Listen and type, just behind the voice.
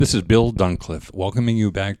This is Bill Duncliffe, welcoming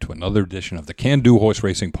you back to another edition of the Can Do Horse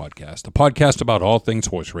Racing Podcast, a podcast about all things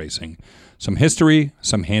horse racing, some history,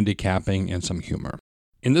 some handicapping, and some humor.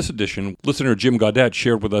 In this edition, listener Jim Gaudette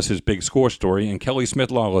shared with us his big score story, and Kelly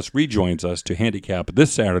Smith-Lawless rejoins us to handicap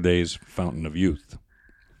this Saturday's Fountain of Youth.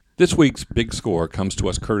 This week's big score comes to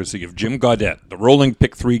us courtesy of Jim Gaudette, the rolling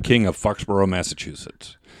pick 3 king of Foxborough,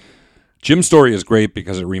 Massachusetts. Jim's story is great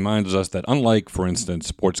because it reminds us that unlike, for instance,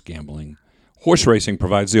 sports gambling, horse racing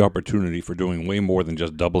provides the opportunity for doing way more than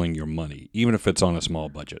just doubling your money, even if it's on a small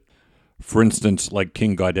budget. For instance, like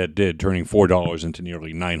King Gaudette did, turning $4 into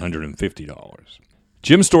nearly $950.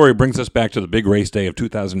 Jim's story brings us back to the big race day of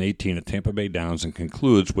 2018 at Tampa Bay Downs and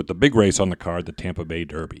concludes with the big race on the card, the Tampa Bay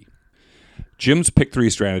Derby. Jim's pick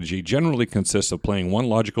 3 strategy generally consists of playing one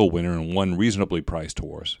logical winner and one reasonably priced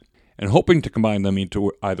horse, and hoping to combine them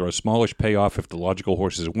into either a smallish payoff if the logical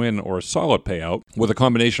horses win or a solid payout with a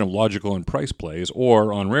combination of logical and price plays,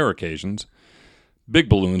 or, on rare occasions, big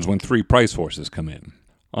balloons when 3 price horses come in.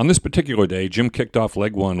 On this particular day, Jim kicked off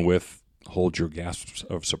leg 1 with, hold your gasps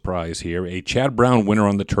of surprise here, a Chad Brown winner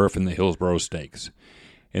on the turf in the Hillsborough Stakes.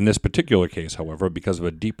 In this particular case, however, because of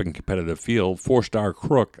a deep and competitive field, 4-star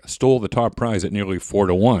Crook stole the top prize at nearly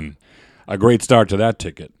 4-1. A great start to that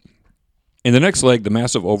ticket. In the next leg, the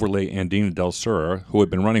massive overlay Andina Del Sur, who had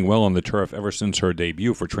been running well on the turf ever since her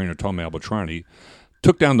debut for trainer Tom Albatrani,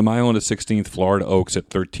 took down the mile and a 16th Florida Oaks at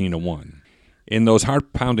 13-1. In those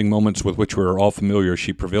heart-pounding moments with which we are all familiar,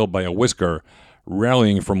 she prevailed by a whisker,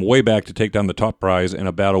 rallying from way back to take down the top prize in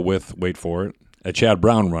a battle with, wait for it, a Chad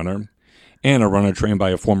Brown runner, and a runner trained by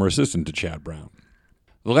a former assistant to Chad Brown.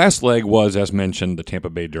 The last leg was, as mentioned, the Tampa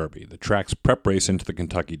Bay Derby, the track's prep race into the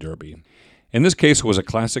Kentucky Derby. In this case, it was a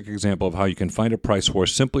classic example of how you can find a price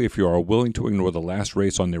horse simply if you are willing to ignore the last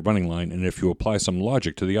race on their running line and if you apply some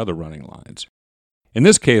logic to the other running lines. In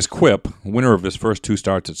this case, Quip, winner of his first 2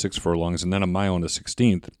 starts at 6 furlongs and then a mile and a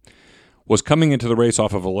 16th, was coming into the race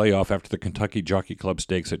off of a layoff after the Kentucky Jockey Club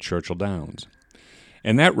Stakes at Churchill Downs.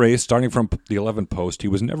 In that race, starting from the 11th post, he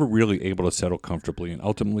was never really able to settle comfortably and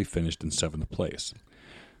ultimately finished in 7th place.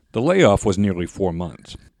 The layoff was nearly 4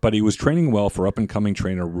 months, but he was training well for up-and-coming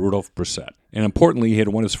trainer Rudolph Brissett, and importantly, he had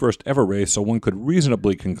won his first ever race, so one could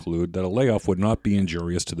reasonably conclude that a layoff would not be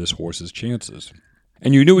injurious to this horse's chances.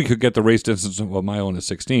 And you knew he could get the race distance of a mile and a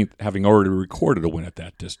 16th, having already recorded a win at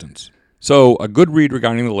that distance. So, a good read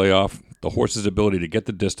regarding the layoff, the horse's ability to get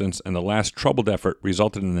the distance, and the last troubled effort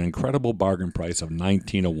resulted in an incredible bargain price of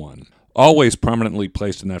 19-1. Always prominently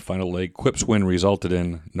placed in that final leg, Quip's win resulted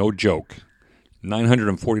in, no joke,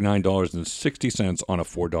 $949.60 on a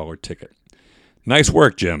 $4 ticket. Nice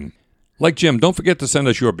work, Jim. Like Jim, don't forget to send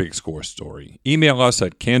us your big score story. Email us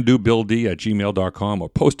at candobilld@gmail.com or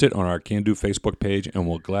post it on our Can Do Facebook page, and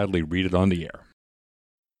we'll gladly read it on the air.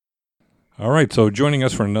 All right, so joining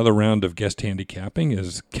us for another round of guest handicapping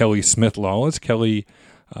is Kelly Smith-Lawless. Kelly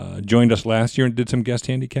joined us last year and did some guest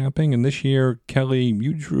handicapping, and this year, Kelly,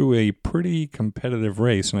 you drew a pretty competitive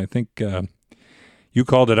race, and I think you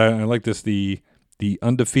called it, I like this, the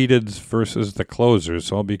undefeateds versus the closers,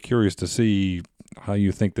 so I'll be curious to see how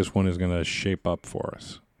you think this one is going to shape up for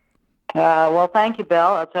us. Well, thank you,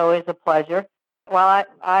 Bill. It's always a pleasure. Well,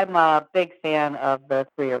 I'm a big fan of the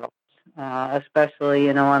 3-year-olds, especially,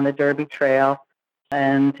 on the Derby Trail,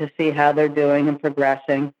 and to see how they're doing and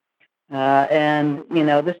progressing. And,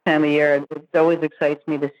 this time of year, it always excites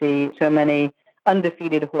me to see so many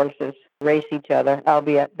undefeated horses race each other,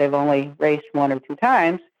 albeit they've only raced 1 or 2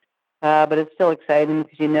 times. But it's still exciting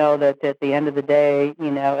because you know that at the end of the day,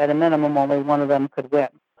 at a minimum, only one of them could win.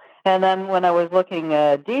 And then when I was looking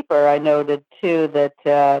deeper, I noted, too, that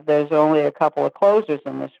there's only a couple of closers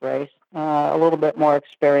in this race, a little bit more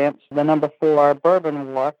experience. The number 4,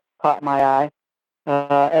 Bourbon War, caught my eye,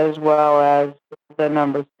 as well as the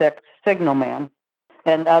number 6, Signal Man.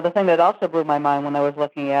 And the thing that also blew my mind when I was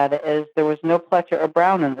looking at it is there was no Pletcher or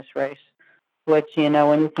Brown in this race, which,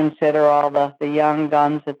 when you consider all the young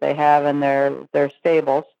guns that they have in their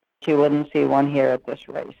stables, you wouldn't see one here at this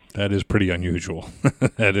race. That is pretty unusual.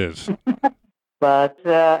 That is. But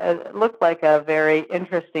it looked like a very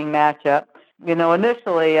interesting matchup.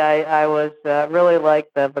 Initially I was really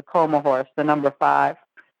like the Vekoma horse, the number 5.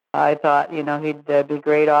 I thought, he'd be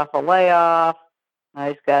great off a layoff.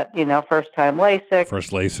 He's got, first-time LASIK.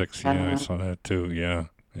 First LASIK, yeah, I saw that too, yeah.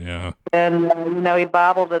 And, he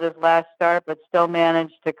bobbled at his last start, but still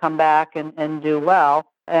managed to come back and do well.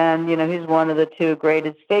 And, he's one of the 2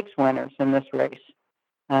 graded stakes winners in this race.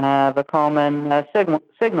 Vekoma and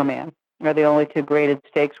Signal Man are the only 2 graded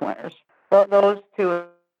stakes winners. Well, those 2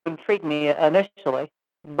 intrigued me initially.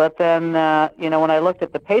 But then, when I looked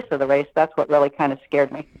at the pace of the race, that's what really kind of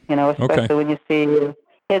scared me, especially when you see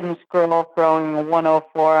Hidden Scroll throwing a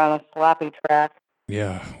 104 on a sloppy track.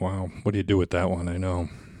 Yeah, wow. What do you do with that one? I know.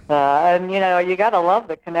 And, you got to love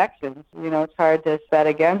the connections. It's hard to bet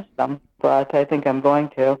against them, but I think I'm going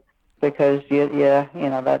to because,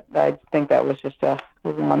 that I think that was just a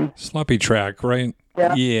one. Sloppy track, right?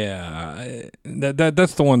 Yeah. Yeah.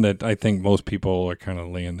 That's the one that I think most people are kind of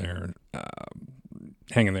laying there,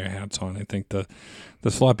 hanging their hats on. I think the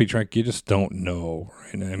sloppy track, you just don't know,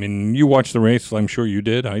 right? I mean, you watched the race. I'm sure you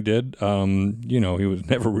did. I did. He was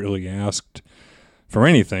never really asked for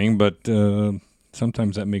anything, but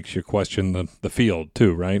sometimes that makes you question the field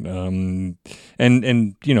too, right? And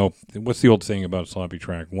what's the old saying about sloppy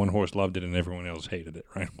track? One horse loved it and everyone else hated it,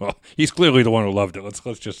 right? Well, he's clearly the one who loved it. Let's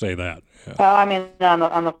just say that. Yeah. Well, I mean,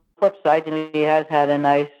 on the flip side, he has had a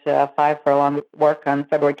nice 5 furlong work on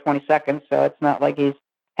February 22nd, so it's not like he's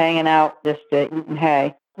hanging out just eating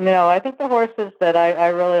hay. I think the horses that I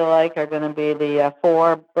really like are going to be the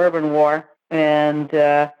 4 Bourbon War, and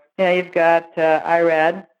you've got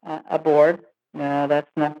Irad aboard. That's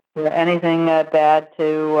not anything bad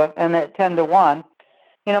and at 10-1.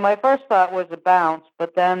 My first thought was a bounce,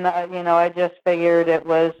 but then, I just figured it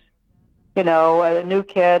was, a new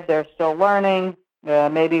kid. They're still learning.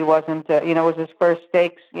 Maybe he wasn't, it was his first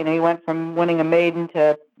stakes. He went from winning a maiden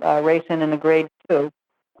to racing in a grade 2.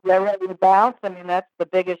 They're ready to bounce. I mean, that's the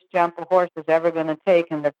biggest jump a horse is ever going to take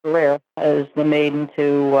in their career is the maiden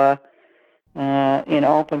to,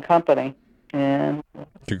 open company. And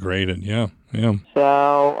degraded, yeah.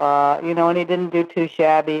 So, and he didn't do too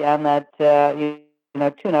shabby on that,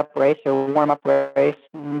 tune-up race or warm-up race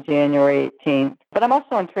on January 18th. But I'm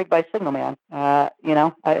also intrigued by Signalman.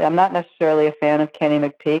 I'm not necessarily a fan of Kenny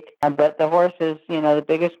McPeak, but the horse is, the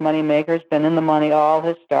biggest money maker. Has been in the money all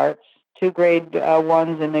his starts. 2 grade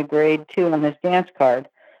 1s and a grade 2 on his dance card.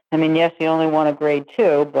 I mean, yes, he only won a grade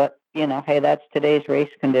 2, but hey, that's today's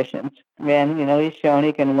race conditions. And, he's shown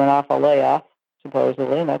he can win off a layoff,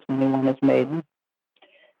 supposedly. That's when he won his maiden.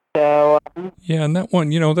 So yeah, and that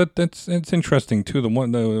one, that's interesting too.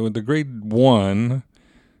 The grade 1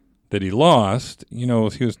 that he lost, he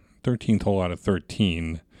was 13th hole out of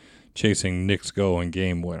 13, chasing Knicks Go and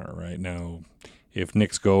Game Winner. Right now, if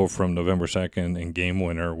Knicks Go from November 2nd and Game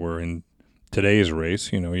Winner were in today's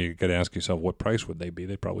race, you got to ask yourself what price would they be?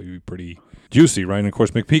 They'd probably be pretty juicy, right? And of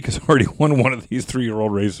course, McPeak has already won one of these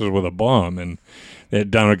 3-year-old races with a bomb, and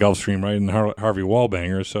down at Gulfstream, right, in Harvey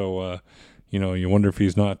Wallbanger. So, you wonder if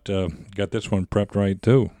he's not got this one prepped right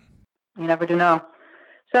too. You never do know.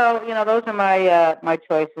 So, those are my my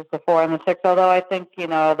choices, the 4 and the 6. Although I think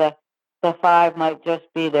the 5 might just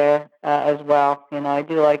be there as well. I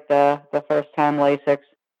do like the first time Lasix.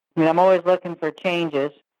 I mean, I'm always looking for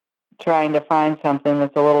changes, trying to find something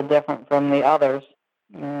that's a little different from the others.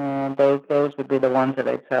 Those would be the ones that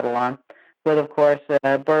I'd settle on, with, of course,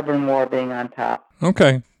 Bourbon War being on top.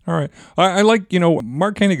 Okay. All right. I like,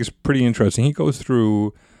 Mark Koenig is pretty interesting. He goes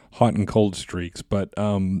through hot and cold streaks, but,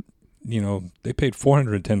 they paid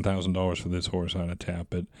 $410,000 for this horse on a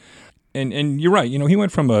tap. And you're right. He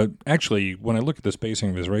went from actually, when I look at the spacing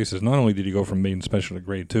of his races, not only did he go from maiden special to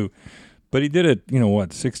grade 2, but he did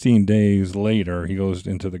it, 16 days later, he goes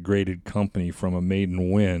into the graded company from a maiden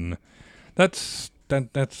win. That's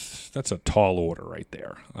a tall order right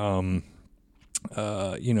there. Then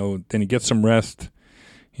he gets some rest.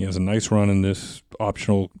 He has a nice run in this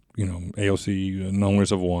optional, AOC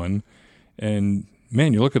numbers of 1. And,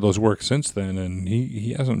 man, you look at those works since then, and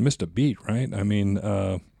he hasn't missed a beat, right? I mean,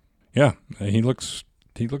 yeah, he looks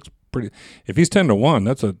pretty. If he's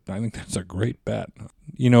 10-1, I think that's a great bet.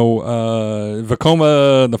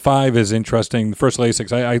 Vekoma, the 5 is interesting. The first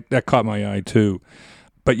Lasix, that caught my eye too.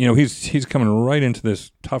 But he's coming right into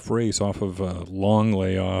this tough race off of a long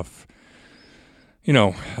layoff.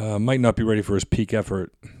 Might not be ready for his peak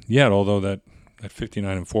effort yet. Although that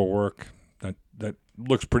 59-4 work that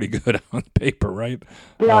looks pretty good on paper, right?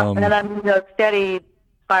 Yeah, and then steady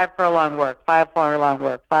 5 furlong work, 5 furlong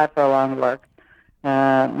work, 5 furlong work.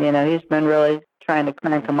 He's been really trying to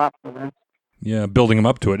crank him up for this. Yeah, building him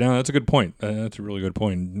up to it. Now, that's a good point. That's a really good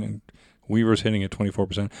point. Weaver's hitting at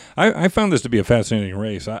 24%. I found this to be a fascinating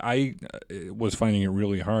race. I was finding it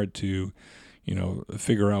really hard to,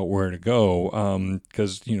 figure out where to go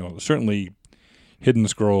because, certainly Hidden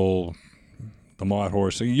Scroll, the Mott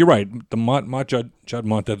horse. You're right. The Mott Judd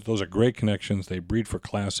Mott, those are great connections. They breed for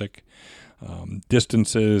classic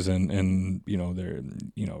distances and they're,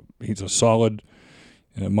 he's a solid,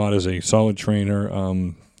 Mott is a solid trainer.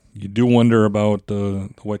 You do wonder about the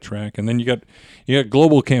wet track, and then you got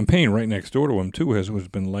Global Campaign right next door to him too, who's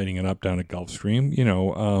been lighting it up down at Gulfstream,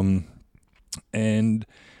 and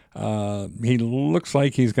He looks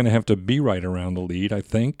like he's going to have to be right around the lead, I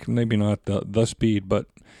think. Maybe not the speed, but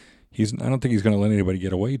I don't think he's going to let anybody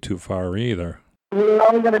get away too far either. We're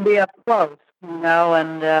all going to be up close,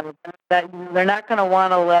 and that they're not going to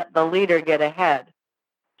want to let the leader get ahead.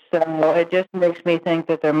 So it just makes me think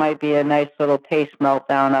that there might be a nice little pace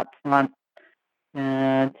meltdown up front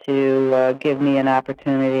to give me an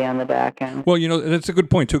opportunity on the back end. Well, that's a good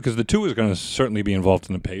point, too, because the 2 is going to certainly be involved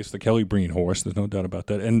in the pace, the Kelly Breen horse. There's no doubt about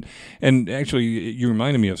that. And actually, you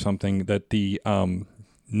reminded me of something that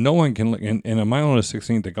no one can, in a mile and a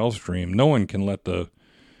 16th at Gulfstream, no one can let the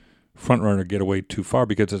front runner get away too far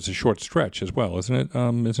because it's a short stretch as well, isn't it?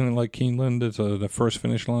 Isn't it like Keeneland? It's the first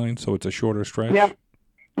finish line, so it's a shorter stretch?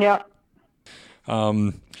 Yeah.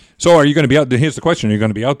 So are you going to be out? Here's the question. Are you going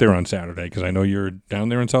to be out there on Saturday? Because I know you're down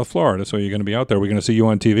there in South Florida, so you're going to be out there. Are we going to see you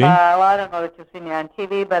on TV? Well, I don't know if you'll see me on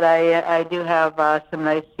TV, but I do have some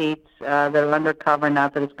nice seats that are undercover.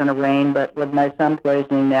 Not that it's going to rain, but with my son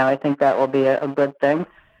poisoning now, I think that will be a good thing.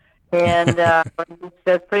 And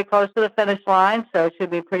it's pretty close to the finish line, so it should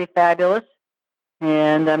be pretty fabulous.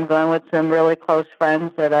 And I'm going with some really close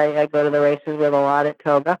friends that I go to the races with a lot at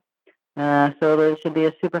Toga. So it should be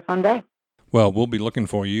a super fun day. Well, we'll be looking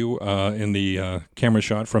for you in the camera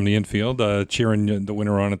shot from the infield, cheering the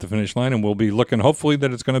winner on at the finish line, and we'll be looking, hopefully,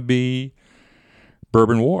 that it's going to be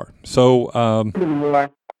Bourbon War. So,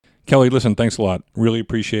 Kelly, listen, thanks a lot. Really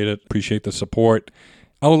appreciate it. Appreciate the support.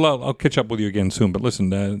 I'll catch up with you again soon, but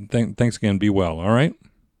listen, thanks again. Be well, all right?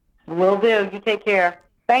 Will do. You take care.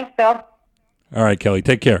 Thanks, Phil. All right, Kelly,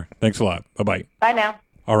 take care. Thanks a lot. Bye-bye. Bye now.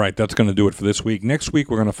 All right, that's going to do it for this week. Next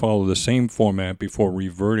week, we're going to follow the same format before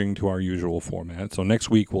reverting to our usual format. So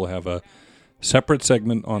next week, we'll have a separate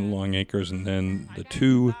segment on Long Acres, and then the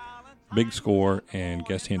 2 Big Score and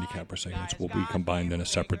Guest Handicapper segments will be combined in a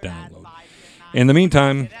separate download. In the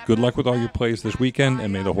meantime, good luck with all your plays this weekend,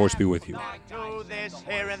 and may the horse be with you.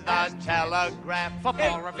 Here in the Telegraph.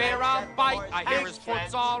 Football Rivera bite. I hear his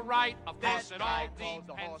foot's all right. Of course it all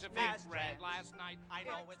depends if it's red last night. I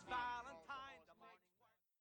know it's Valentine.